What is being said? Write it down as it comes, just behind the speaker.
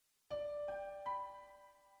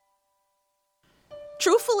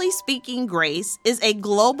Truthfully Speaking Grace is a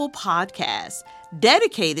global podcast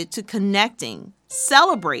dedicated to connecting,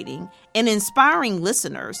 celebrating, and inspiring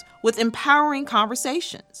listeners with empowering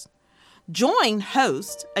conversations. Join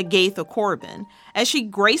host Agatha Corbin as she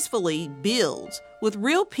gracefully builds with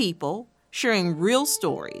real people, sharing real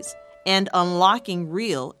stories, and unlocking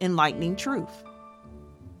real enlightening truth.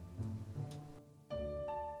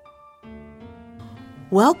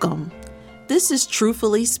 Welcome. This is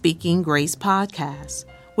Truthfully Speaking Grace podcast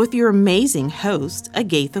with your amazing host,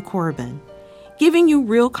 Agatha Corbin, giving you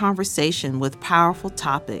real conversation with powerful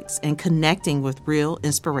topics and connecting with real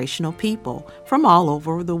inspirational people from all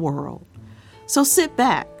over the world. So sit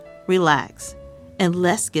back, relax, and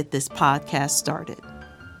let's get this podcast started.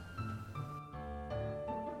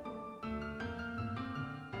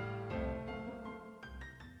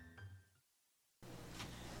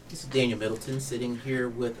 This is Daniel Middleton sitting here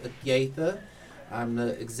with Agatha. I'm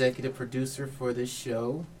the executive producer for this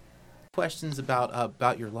show. Questions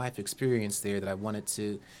about your life experience there that I wanted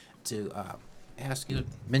to ask you. You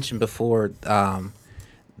mentioned before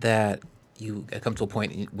that you had come to a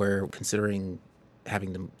point where considering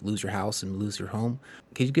having to lose your house and lose your home.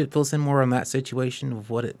 Could you fill us in more on that situation of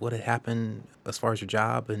what had happened as far as your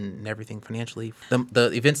job and everything financially?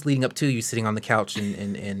 The events leading up to you sitting on the couch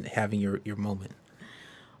and having your moment.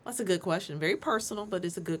 That's a good question. Very personal, but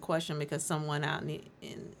it's a good question because someone out in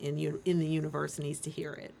the universe needs to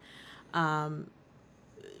hear it.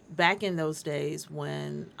 Back in those days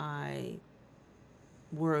when I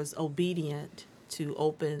was obedient to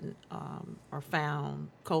open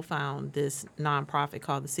co-found this nonprofit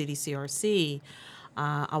called the CDCRC,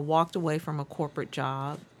 I walked away from a corporate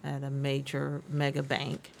job at a major mega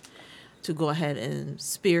bank to go ahead and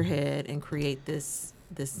spearhead and create this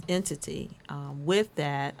entity. With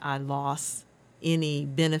that, I lost any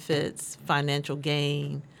benefits, financial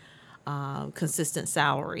gain, consistent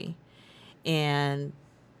salary. And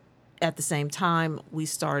at the same time,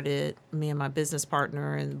 me and my business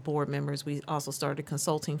partner and board members, we also started a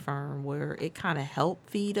consulting firm where it kind of helped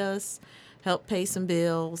feed us, helped pay some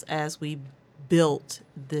bills as we built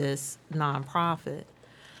this nonprofit.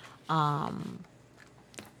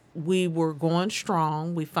 We were going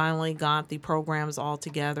strong. We finally got the programs all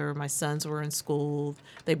together. My sons were in school.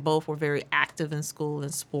 They both were very active in school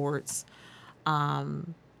and sports.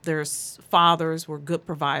 Their fathers were good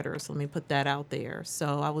providers. Let me put that out there.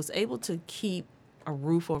 So I was able to keep a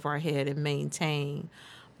roof over our head and maintain.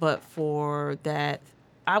 But for that,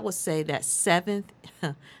 I would say that seventh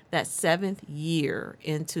year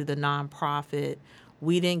into the nonprofit,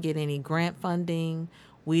 we didn't get any grant funding.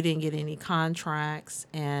 We didn't get any contracts,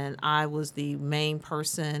 and I was the main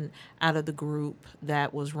person out of the group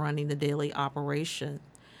that was running the daily operation.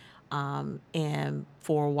 And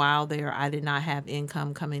for a while there, I did not have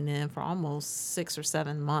income coming in for almost 6 or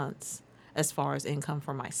 7 months as far as income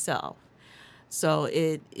for myself. So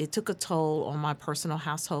it took a toll on my personal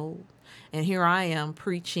household. And here I am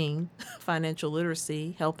preaching financial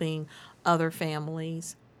literacy, helping other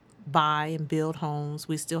families buy and build homes.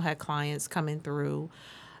 We still had clients coming through,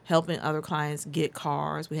 helping other clients get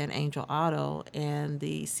cars. We had Angel Auto, and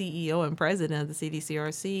the CEO and president of the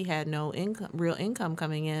CDCRC had no real income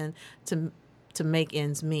coming in to make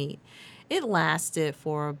ends meet. It lasted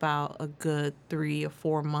for about a good 3 or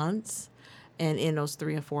 4 months, and in those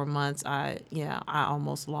 3 or 4 months, I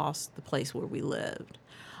almost lost the place where we lived.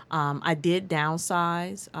 I did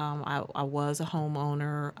downsize. I was a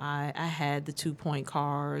homeowner. I had the 2-point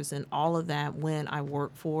cars and all of that when I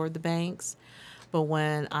worked for the banks. But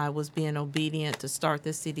when I was being obedient to start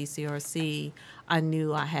this CDCRC, I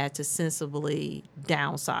knew I had to sensibly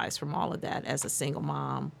downsize from all of that as a single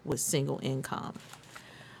mom with single income.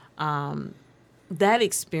 That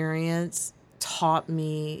experience taught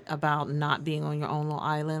me about not being on your own little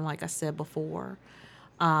island, like I said before.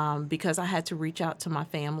 Because I had to reach out to my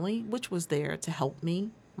family, which was there to help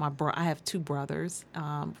me. I have 2 brothers.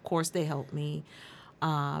 Of course, they helped me.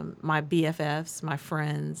 My BFFs, my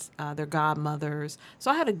friends, their godmothers.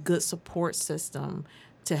 So I had a good support system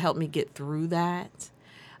to help me get through that.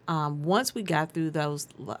 Once we got through those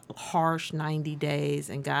harsh 90 days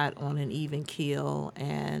and got on an even keel,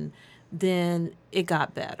 and then it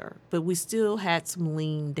got better. But we still had some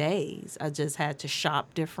lean days. I just had to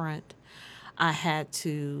shop different. I had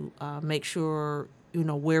to make sure,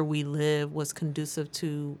 where we live was conducive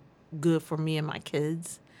to good for me and my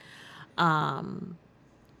kids.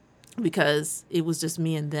 Because it was just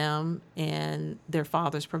me and them and their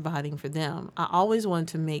fathers providing for them. I always wanted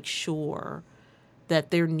to make sure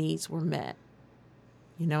that their needs were met.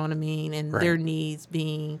 You know what I mean? And Right. Their needs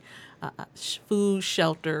being food,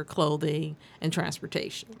 shelter, clothing, and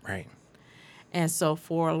transportation. Right. And so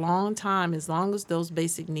for a long time, as long as those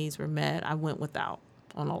basic needs were met, I went without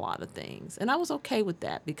on a lot of things. And I was okay with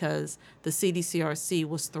that because the CDCRC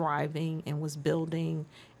was thriving and was building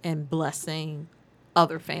and blessing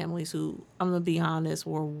other families who, I'm going to be honest,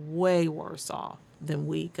 were way worse off than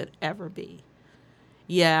we could ever be.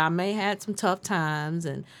 Yeah, I may have had some tough times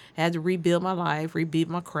and had to rebuild my life, rebuild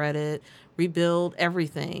my credit, rebuild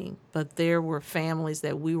everything. But there were families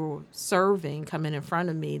that we were serving coming in front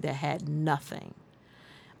of me that had nothing.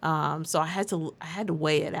 So I had to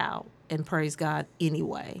weigh it out and praise God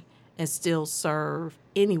anyway and still serve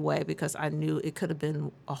anyway because I knew it could have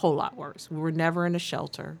been a whole lot worse. We were never in a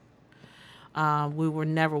shelter. We were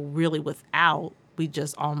never really without. We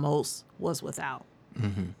just almost was without.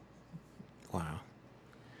 Mm-hmm. Wow.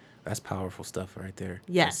 That's powerful stuff right there.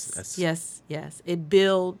 Yes, yes. It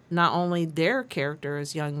built not only their character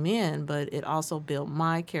as young men, but it also built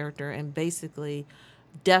my character and basically,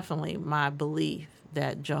 definitely my belief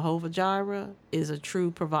that Jehovah Jireh is a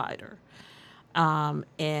true provider,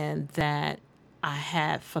 and that I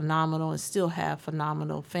had phenomenal and still have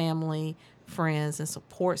phenomenal family, friends, and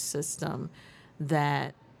support system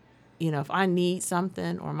that, if I need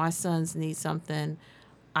something or my sons need something,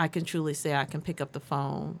 I can truly say I can pick up the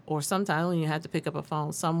phone, or sometimes when you have to pick up a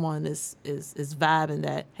phone, someone is vibing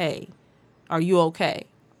that, hey, are you okay?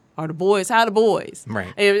 Are the boys, how the boys?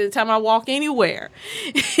 Right. Every time I walk anywhere,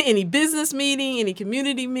 any business meeting, any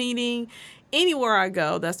community meeting, anywhere I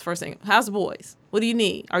go, that's the first thing. How's the boys? What do you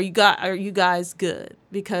need? Are you guys good?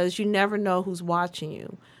 Because you never know who's watching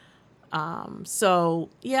you. So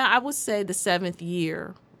yeah, I would say the 7th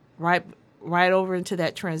year, right over into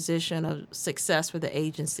that transition of success for the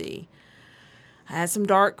agency. I had some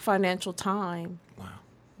dark financial time. Wow.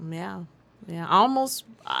 Yeah. I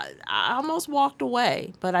almost walked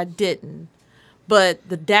away, but I didn't. But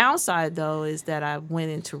the downside, though, is that I went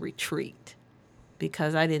into retreat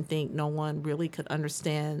because I didn't think no one really could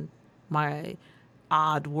understand my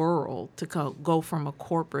odd world to go from a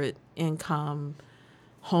corporate income,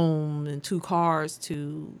 home and 2 cars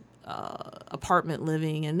to apartment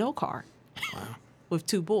living and no car. Wow. With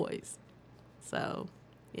 2 boys. So,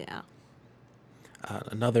 yeah.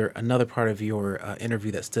 Another part of your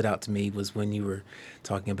interview that stood out to me was when you were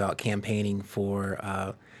talking about campaigning for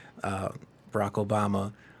Barack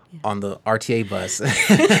Obama on the RTA bus.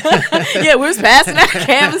 Yeah, we was passing out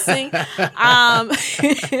canvassing.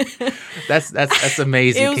 That's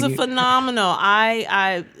amazing. It was phenomenal.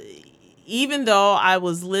 I even though I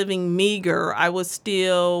was living meager, I was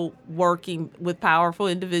still working with powerful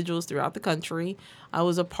individuals throughout the country. I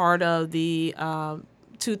was a part of the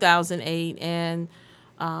 2008 and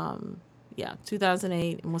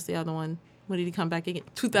 2008. And what's the other one? When did he come back again?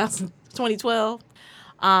 2012.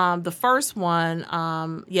 The first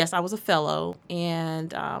one, yes, I was a fellow,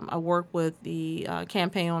 and I worked with the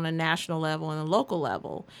campaign on a national level and a local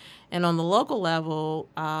level. And on the local level,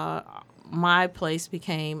 my place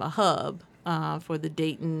became a hub for the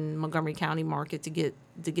Dayton, Montgomery County market to get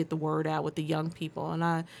the word out with the young people.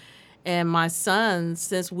 And my sons,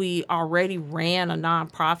 since we already ran a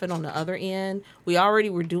nonprofit on the other end, we already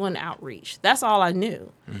were doing outreach. That's all I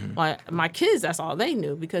knew. Mm-hmm. My kids, that's all they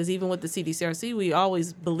knew, because even with the CDCRC, we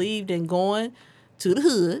always believed in going to the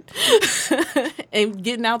hood and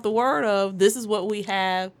getting out the word of this is what we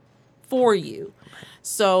have for you.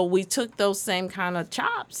 So we took those same kind of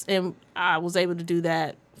chops, and I was able to do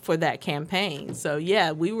that for that campaign. So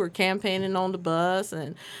yeah, we were campaigning on the bus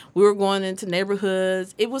and we were going into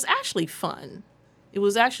neighborhoods. It was actually fun. It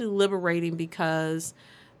was actually liberating because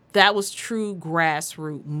that was true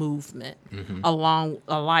grassroots movement,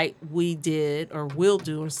 like we did or will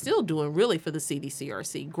do and still doing really for the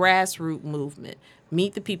CDCRC. Grassroots movement.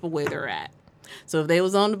 Meet the people where they're at. So if they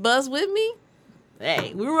was on the bus with me,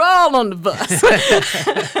 hey, we were all on the bus.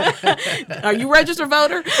 Are you a registered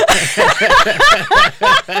voter?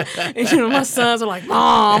 And my sons are like,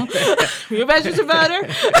 Mom, you a registered voter?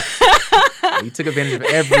 You took advantage of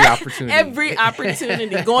every opportunity. Every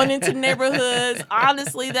opportunity. Going into neighborhoods,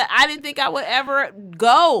 honestly, that I didn't think I would ever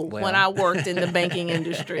go when I worked in the banking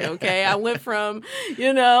industry, okay? I went from,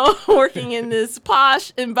 working in this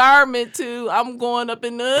posh environment to I'm going up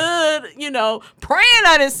in the hood, praying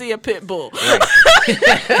I didn't see a pit bull. Right.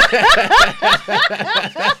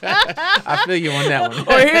 I feel you on that one.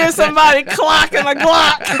 Or hear somebody clocking a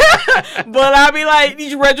Glock. But I'll be like,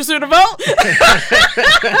 did you register to vote?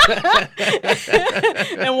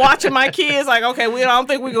 And watching my kids like, okay, I don't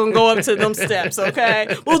think we're going to go up to them steps,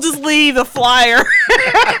 okay? We'll just leave the flyer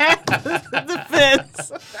at the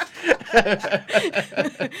fence.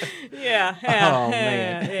 Yeah.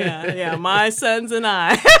 My sons and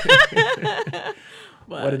I.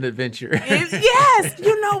 What an adventure. Yes,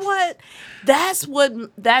 you know what? That's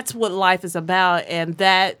what life is about. And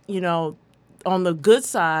that, on the good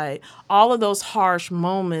side, all of those harsh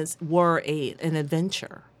moments were an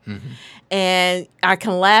adventure. Mm-hmm. And I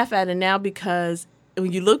can laugh at it now because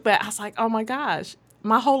when you look back, I was like, oh my gosh,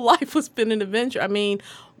 my whole life has been an adventure. I mean,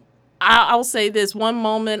 I'll say this. One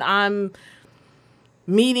moment I'm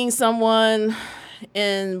meeting someone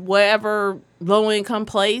in whatever low-income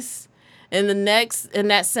place, and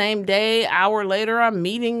that same day, hour later, I'm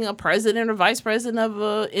meeting a president or vice president of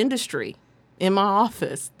an industry in my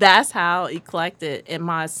office. That's how eclectic, and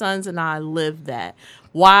my sons and I lived that.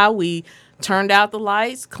 While we turned out the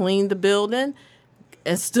lights, cleaned the building,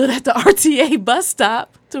 and stood at the RTA bus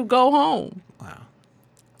stop to go home. Wow.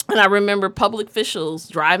 And I remember public officials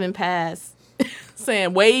driving past,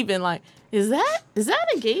 waving like, is that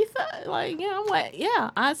Agatha? Like, I'm like,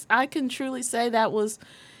 yeah, I can truly say it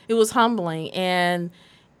was humbling, and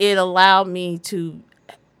it allowed me to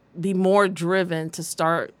be more driven to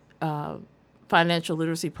start financial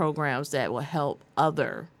literacy programs that will help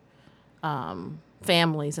other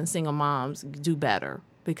families and single moms do better,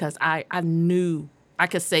 because I knew I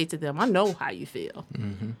could say to them, I know how you feel.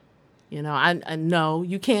 Mm-hmm. I know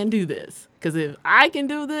you can do this, because if I can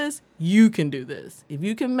do this, you can do this. If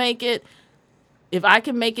you can make it, if I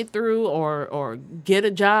can make it through, or get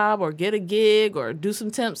a job, or get a gig, or do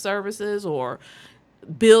some temp services, or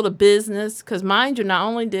build a business, because mind you, not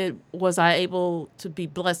only was I able to be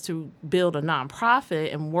blessed to build a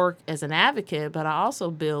nonprofit and work as an advocate, but I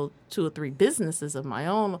also built 2 or 3 businesses of my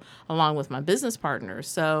own along with my business partners.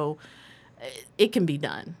 So it can be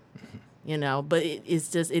done, but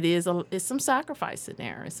it's some sacrifice in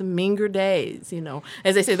there. It's some meager days,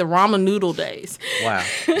 as they say, the ramen noodle days. Wow.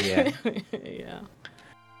 Yeah. Yeah.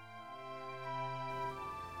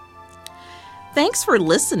 Thanks for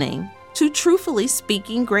listening to Truthfully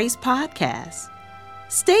Speaking Grace podcast.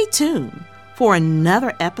 Stay tuned for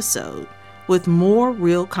another episode with more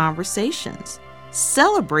real conversations,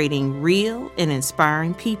 celebrating real and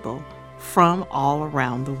inspiring people from all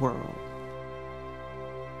around the world.